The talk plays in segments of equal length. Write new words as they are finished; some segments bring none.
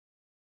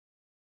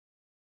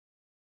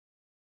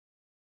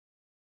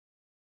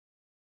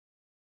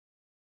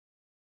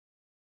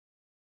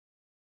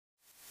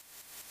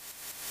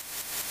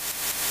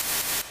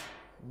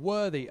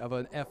worthy of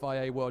an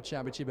FIA World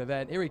Championship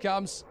event. Here he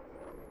comes.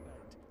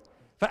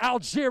 For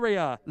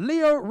Algeria,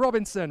 Leo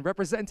Robinson,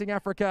 representing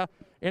Africa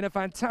in a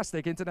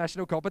fantastic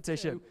international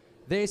competition.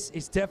 This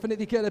is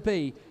definitely going to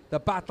be the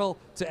battle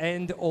to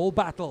end all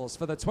battles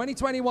for the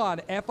 2021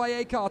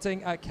 FIA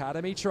Karting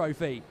Academy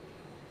Trophy.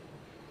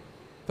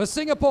 For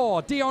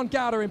Singapore, Dion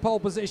Gowder in pole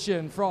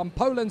position from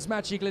Poland's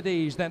Maciej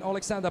Gledicz, then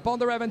Alexander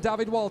Bondarev and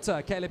David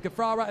Walter, Caleb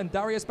Gafrara and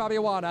Darius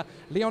Babaioana,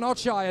 Leon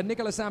Ochai and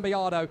Nicolas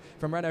Ambiado,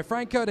 from Renault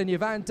Franco and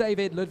Yvan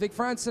David, Ludwig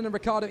Franzen and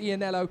Ricardo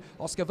Ianello,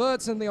 Oscar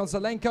Wirtz and Leon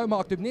Zelenko,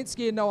 Mark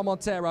Dubnitsky and Noah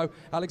Montero,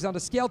 Alexander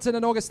Skelton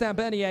and Augustin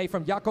Bernier,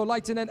 from Jaco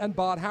Leitinen and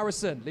Bart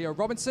Harrison, Leo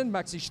Robinson,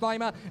 Maxi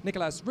Schleimer,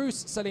 Nicolas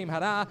Roos, Salim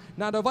Hadar,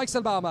 Nando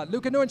Weisselbaumer,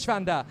 Luca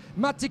Neuenschwander,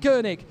 Matti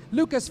Koenig,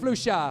 Lucas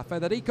Flusha,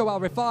 Federico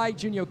Alrifai,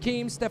 Junior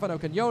Kim, Stefano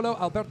Cagnolo,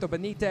 Alberto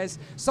Benitez,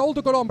 Saul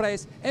de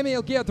Colombres,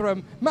 Emil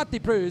Giedrum, Matti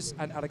Pruz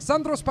and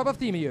Alexandros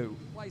Papathimiou.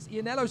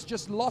 Ianello's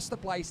just lost a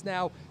place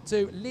now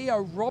to Leo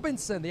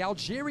Robinson. The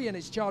Algerian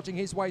is charging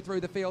his way through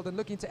the field and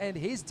looking to end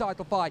his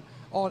title fight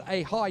on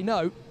a high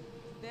note.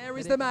 There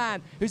is the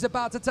man who's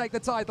about to take the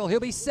title. He'll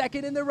be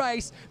second in the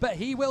race, but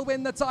he will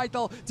win the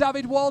title.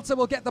 David Walter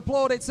will get the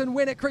plaudits and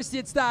win at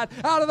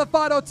Kristianstad. Out of the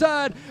final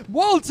turn,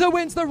 Walter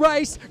wins the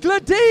race.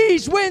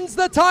 Gledicz wins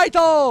the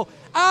title.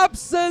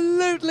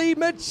 Absolutely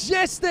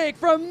majestic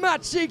from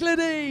Maciej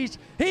Gledicz.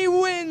 He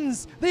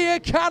wins the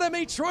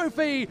Academy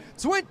Trophy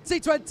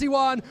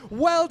 2021.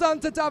 Well done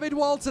to David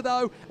Walter,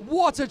 though.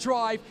 What a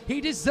drive. He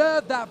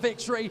deserved that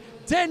victory.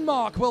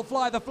 Denmark will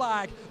fly the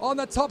flag on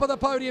the top of the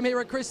podium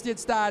here at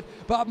Kristianstad,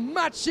 but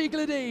Maciej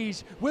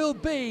Gledicz will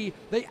be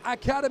the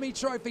Academy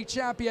Trophy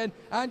champion,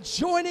 and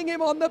joining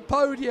him on the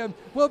podium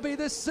will be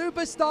the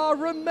superstar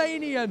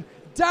Romanian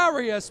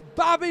Darius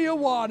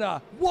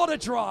Babaioana. What a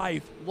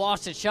drive.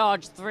 What a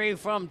charge through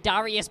from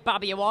Darius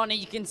Babaioana.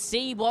 You can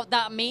see what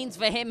that means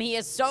for him. He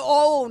is so...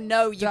 Oh,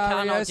 no, you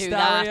cannot do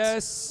that.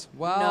 Darius.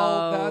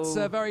 Well, no. That's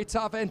a very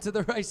tough end to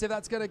the race if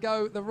that's going to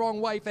go the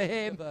wrong way for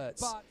him. But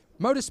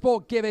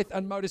motorsport giveth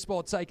and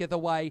motorsport taketh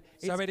away.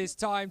 So it is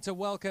time to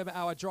welcome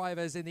our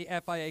drivers in the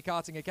FIA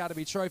Karting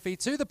Academy Trophy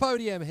to the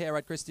podium here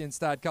at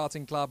Kristianstad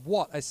Karting Club.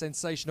 What a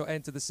sensational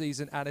end to the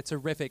season and a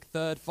terrific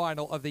third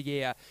final of the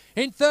year.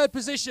 In third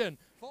position,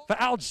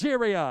 for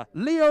Algeria,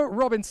 Leo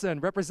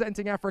Robinson,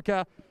 representing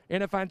Africa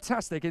in a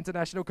fantastic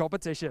international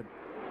competition.